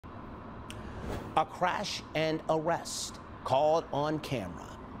A crash and arrest caught on camera.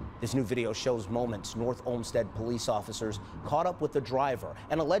 This new video shows moments North Olmsted police officers caught up with the driver,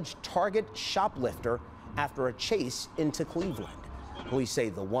 an alleged Target shoplifter, after a chase into Cleveland. Police say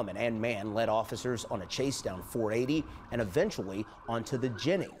the woman and man led officers on a chase down 480 and eventually onto the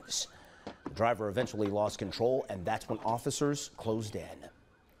Jennings. The driver eventually lost control, and that's when officers closed in.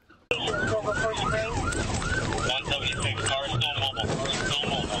 176, car is still mobile.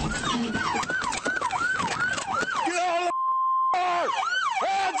 Get out of the car!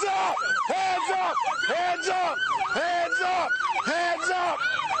 Hands up! Hands up! Hands up! Hands up! Hands up!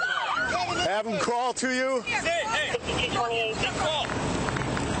 Have them crawl to you? Hey, call.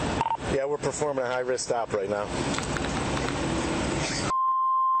 Yeah, we're performing a high-risk stop right now.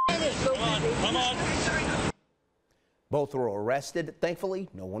 Come on. Both were arrested. Thankfully,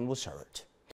 no one was hurt.